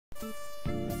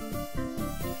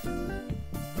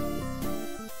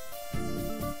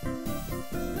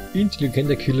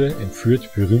Intelligenter Killer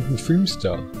entführt berühmten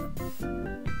Filmstar.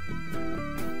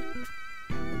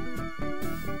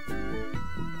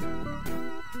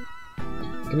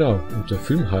 Genau, und der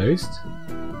Film heißt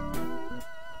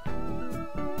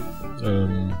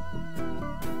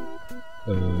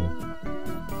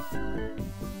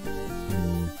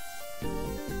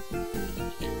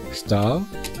Star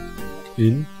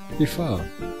in Gefahr.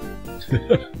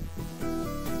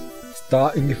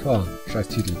 Star in Gefahr. Scheiß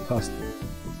Titel, passt.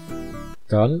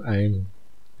 Dann ein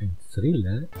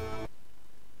Thriller.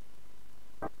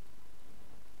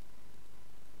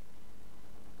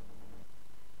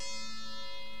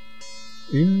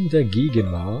 In der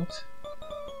Gegenwart.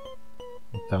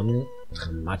 Und dann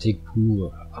Dramatik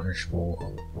pur, Anspruch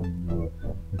pur,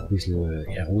 ein bisschen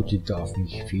Erotik darf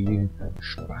nicht fehlen,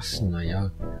 Spaß,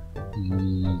 naja,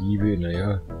 Liebe,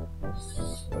 naja,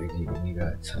 Freude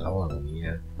weniger, Trauer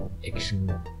mehr,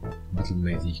 Action,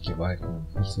 mittelmäßig, Gewalt,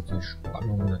 nicht so viel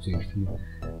Spannung, natürlich viel.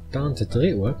 Dann der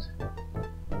Drehort.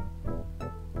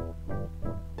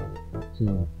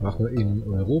 Machen wir in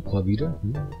Europa wieder.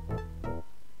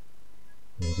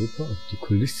 Europa, und die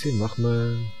Kulisse machen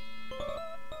wir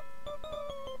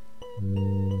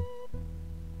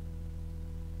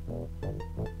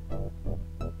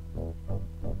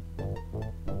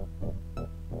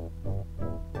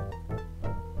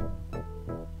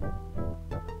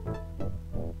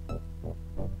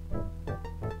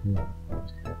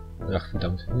ach,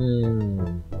 verdammt.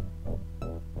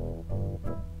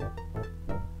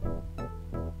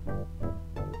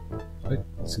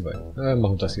 Zu weit.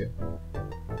 Machen wir das hier.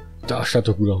 Da schaut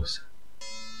doch gut aus.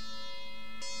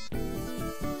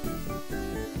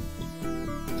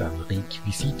 Dann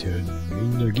Requisiten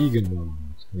in der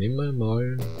Gegenwart. Nehmen wir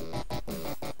mal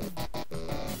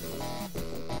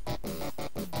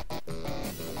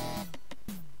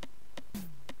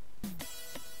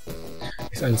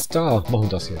ist ein Star. Machen wir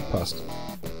das hier. Passt.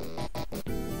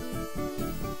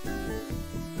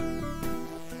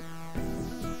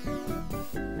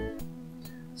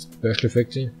 Special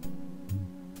Effekte.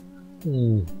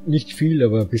 Nicht viel,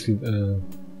 aber ein bisschen,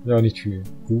 ja, nicht viel.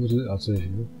 Grusel, also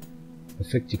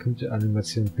perfekte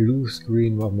Computeranimation,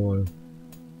 Bluescreen, machen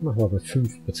wir bei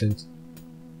 5%.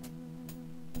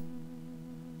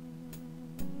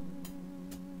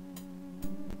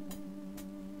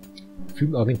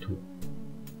 Filmagentur.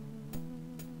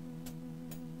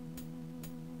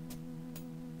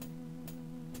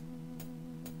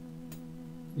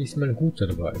 Ist mal ein guter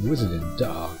dabei. Wo ist er denn?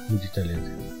 Da, Multitalent.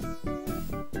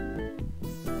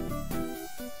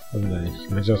 Ich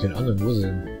meine auch den anderen, wo ist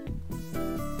er denn?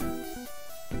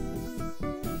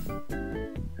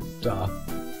 Da.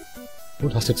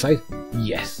 Und hast du Zeit?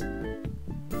 Yes!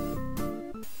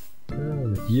 Ja,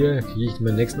 mit dir kriege ich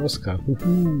meinen nächsten Oscar.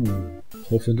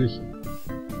 Hoffentlich.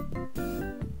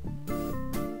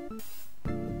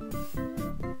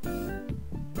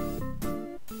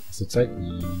 Hast du Zeit?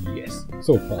 Yes!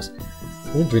 So, passt.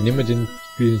 Und wir nehmen den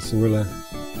Venezuela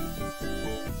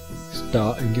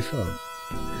Star in Gefahr.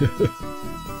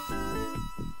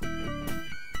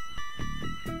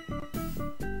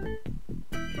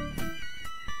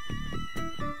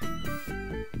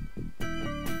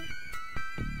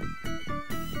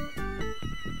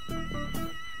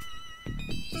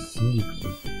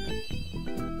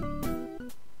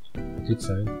 Die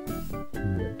Zeit.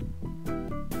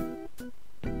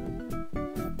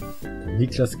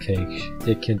 Niklas Cage,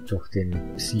 der kennt doch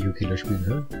den Psycho-Killer-Spiel,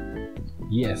 ne?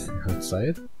 Yes, er hat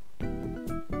Zeit.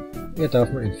 Er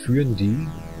darf mal entführen die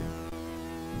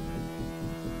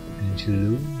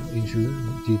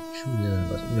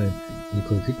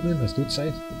Nicole Kidman, hast du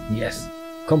Zeit? Yes!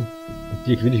 Komm! Mit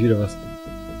dir gewinne ich wieder was.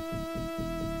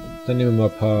 Dann nehmen wir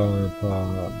mal ein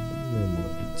paar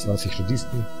 20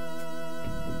 Statisten.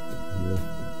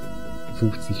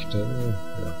 50 ja,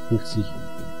 50.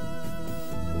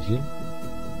 Hier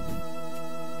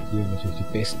natürlich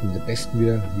die Besten, der Besten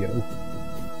wieder. Hier auch.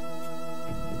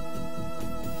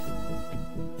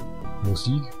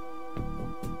 Musik.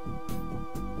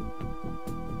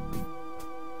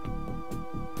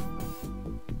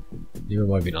 Nehmen wir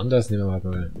mal wen anders, nehmen wir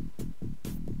mal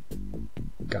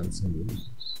ganz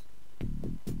los.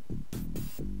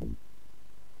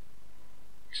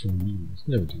 Schon minus.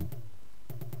 Nehmen wir die.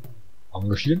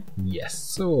 Engagieren?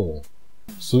 Yes, so.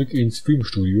 Zurück ins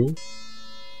Filmstudio.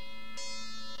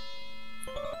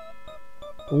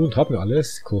 Und haben wir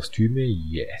alles. Kostüme,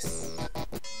 yes.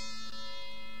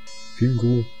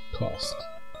 Filmcrew, passt.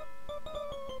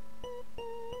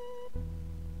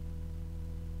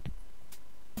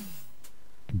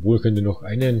 Obwohl, könnt ihr noch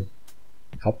einen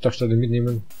Hauptdarsteller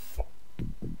mitnehmen,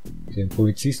 der den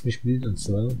Polizisten spielt, und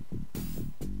zwar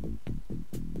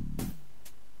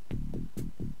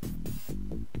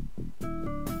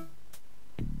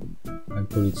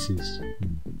Polizist.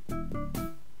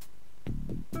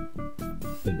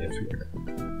 Ben Affleck.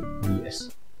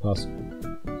 Yes. Passt.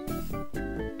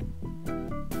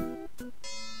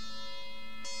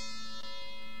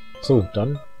 So,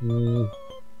 dann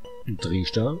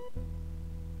Drehstar.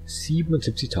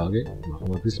 77 Tage. Machen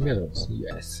wir ein bisschen mehr draus.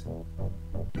 Yes.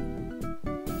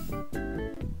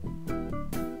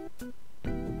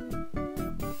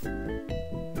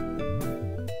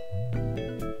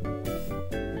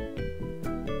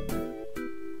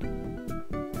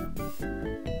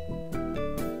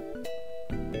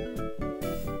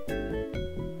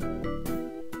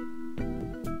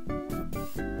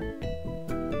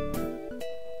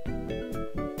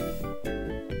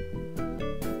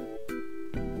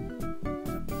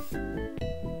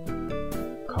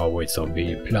 Cowboy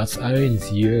Zombie, Platz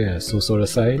 1, yeah, so soll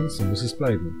es sein, so muss es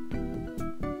bleiben.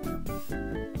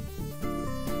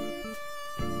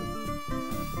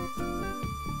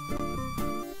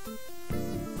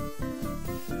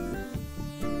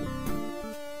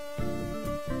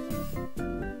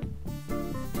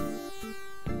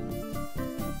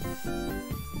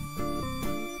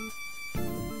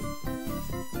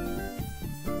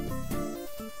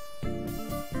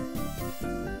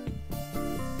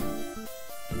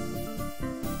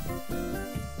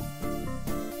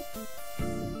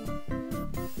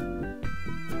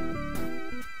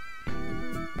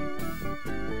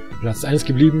 Platz 1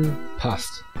 geblieben,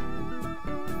 passt.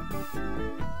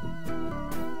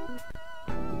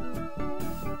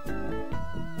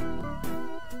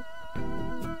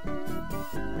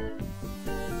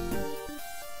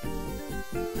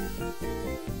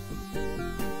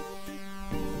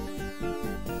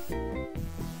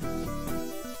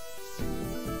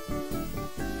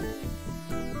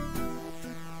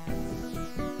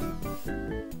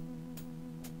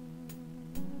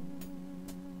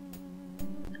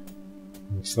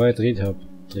 Zwei Drehtage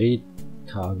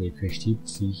verschiebt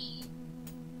sich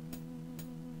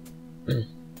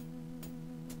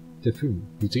der Film,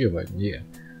 die Dreharbeiten, yeah.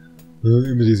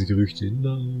 Immer diese Gerüchte,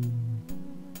 nein.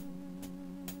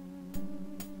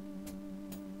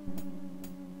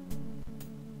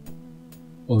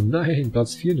 Oh nein,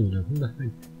 Platz 4 nur,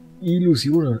 nein.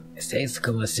 Illusionen,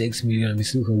 6,6 Millionen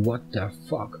Besucher, what the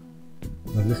fuck?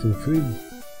 Was ist das für ein Film?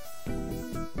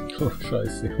 Oh,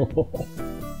 scheiße.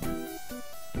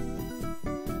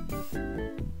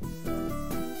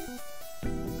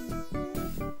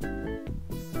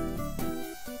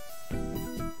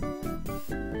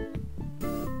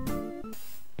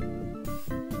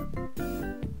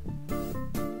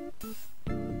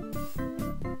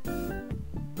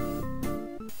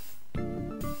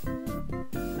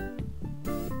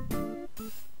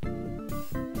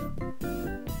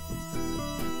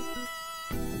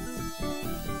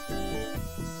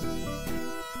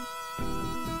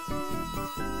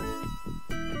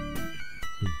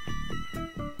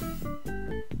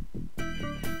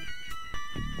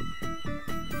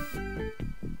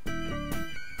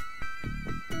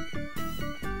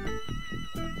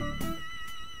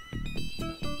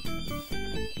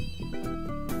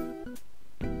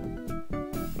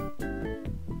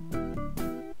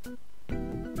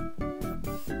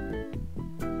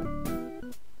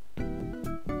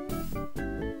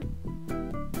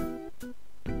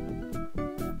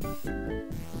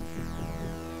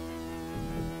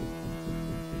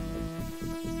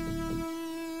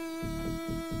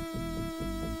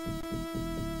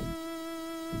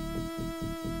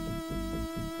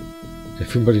 Der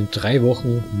Film hat in 3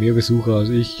 Wochen mehr Besucher als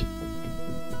ich.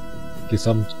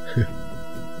 Gesamt.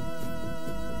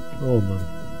 Oh Mann.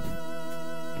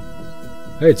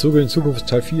 Hey, zurück in Zukunft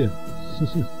Teil 4.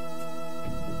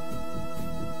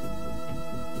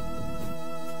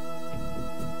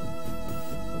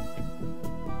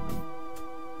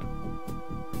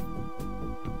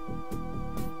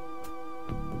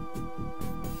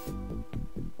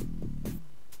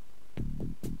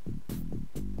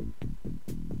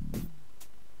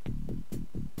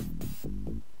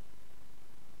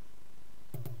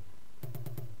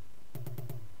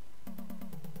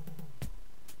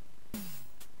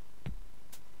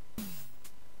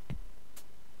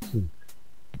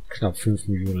 Knapp 5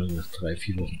 Millionen nach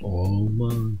 3-4 Wochen. Oh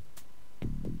Mann.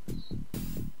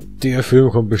 Der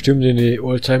Film kommt bestimmt in die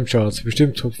All-Time-Charts.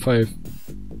 Bestimmt Top 5.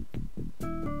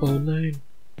 Oh nein.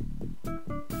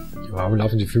 Warum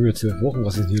laufen die Filme 12 Wochen?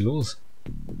 Was ist denn hier los?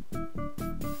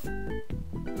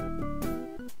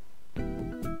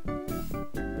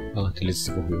 Ah, die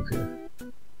letzte Woche, okay.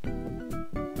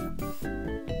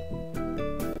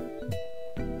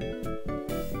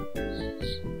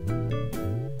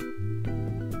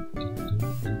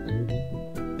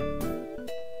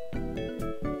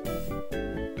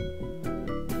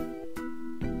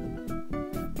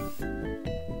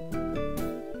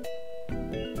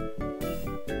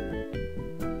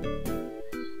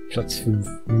 Platz 5,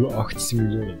 nur 18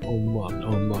 Millionen. Oh Mann,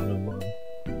 oh Mann, oh Mann.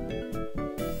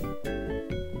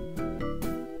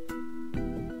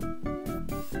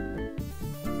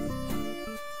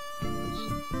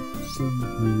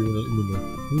 5 Millionen immer noch.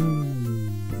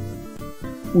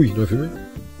 Ui, neue Filme.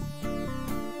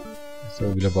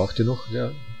 So, wie lange braucht ihr noch?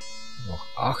 Ja, noch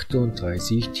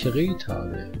 38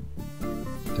 Drehtage.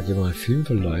 Da gehen wir einen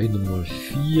Filmverleih, Nummer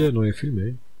 4 neue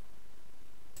Filme.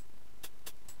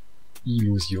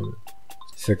 Illusionen.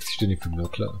 Sechsstündige Film, na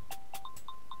klar.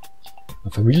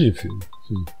 Ein Familienfilm.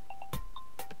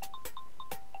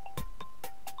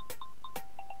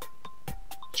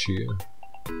 Cheer.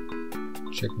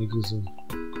 Jack Nicholson.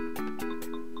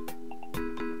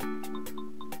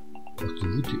 Ach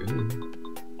du Woody Allen.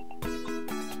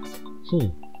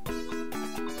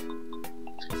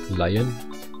 Lion.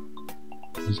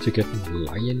 Nicht vergessen,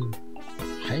 Lion.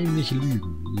 Heimliche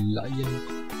Lügen. Lion.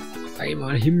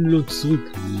 Einmal Himmel und zurück.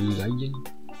 Lion.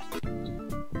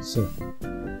 So.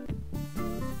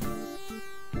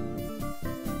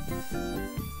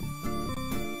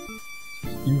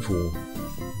 Info.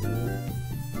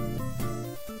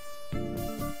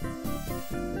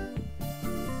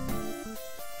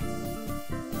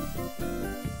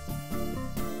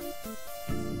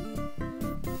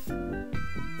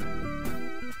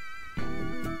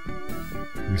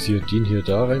 Muss ich den hier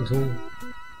da rein tun?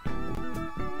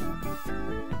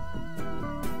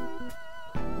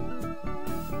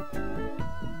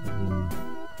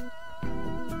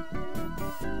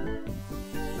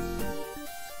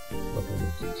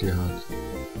 Der hat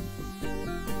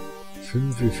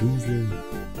 5, 5,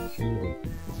 4.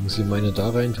 Muss ich meine da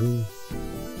rein tun?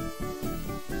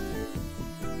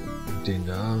 Den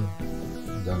da,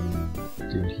 dann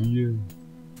den hier,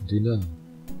 und den da.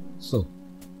 So.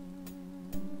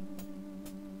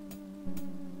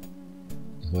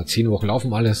 Mal 10 Wochen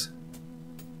laufen alles.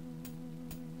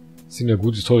 Das sind ja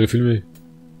gute, teure Filme.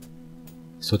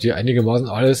 Es sollte ja einigermaßen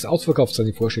alles ausverkauft sein,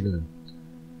 die Vorstellungen.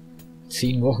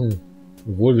 10 Wochen.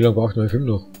 Obwohl, wie lange braucht mein Film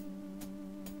noch?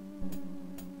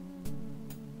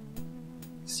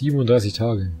 37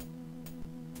 Tage.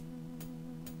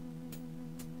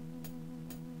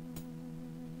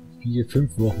 Vier,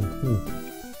 5 Wochen.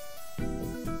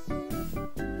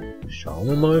 Schauen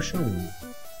wir mal, schauen.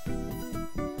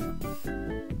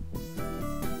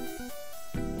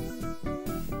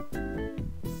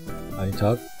 Ein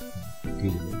Tag.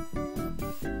 Geht nicht.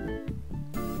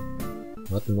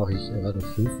 Warte, mache ich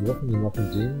 5 Wochen, wir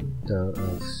machen den, da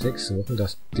auf 6 Wochen,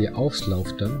 dass der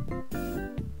Auslauf dann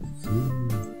 5 Wochen.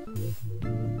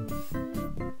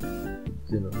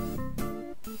 Genau.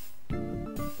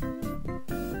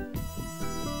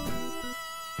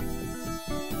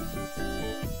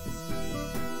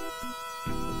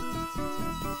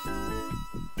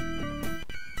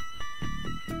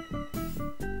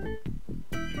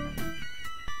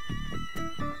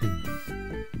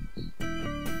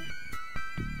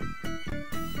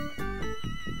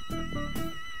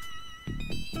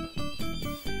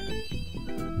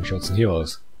 Wie schaut's denn hier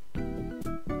aus?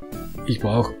 Ich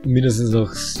brauche mindestens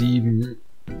noch 7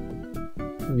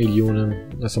 Millionen,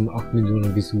 das haben 8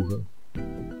 Millionen Besucher.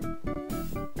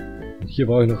 Und hier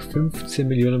brauche ich noch 15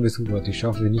 Millionen Besucher, die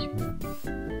schaffen wir nicht mehr.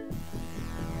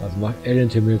 Also macht Ellen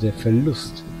der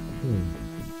Verlust.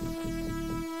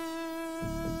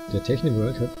 Der Technik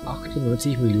World hat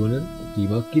 98 Millionen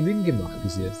D-Mark Gewinn gemacht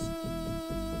bis jetzt.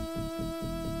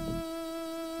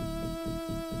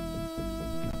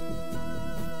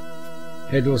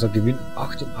 Hellos hat Gewinn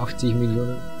 88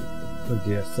 Millionen und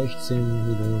der 16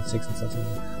 Millionen, 26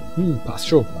 Millionen. Passt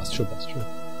schon, passt schon, passt schon.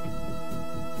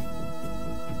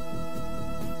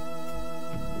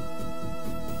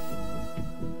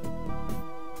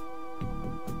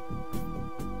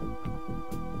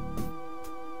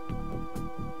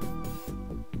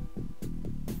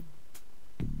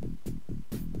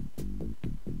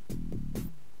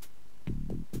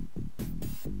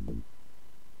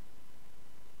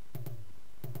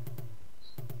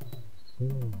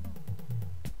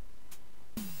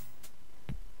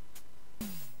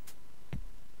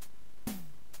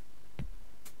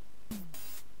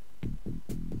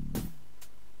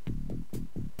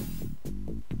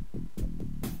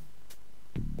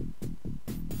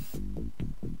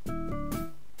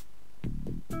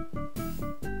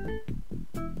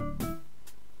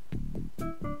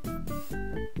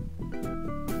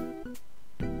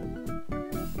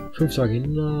 Fünf Tage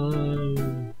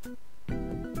hinein.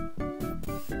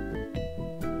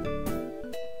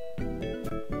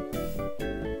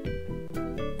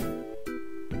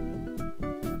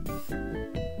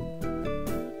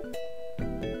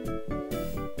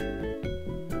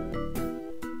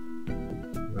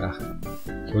 Ach,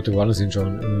 ich wollte woanders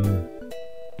hinschauen.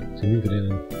 Termin für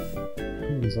den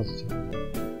 25.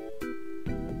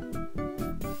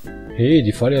 Hey,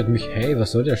 die Falle hat mich... Hey,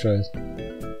 was soll der Scheiß?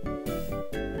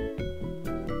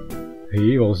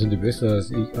 Hey, warum sind die besser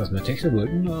als ich? Was mein Texte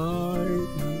wollten?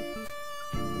 Nein.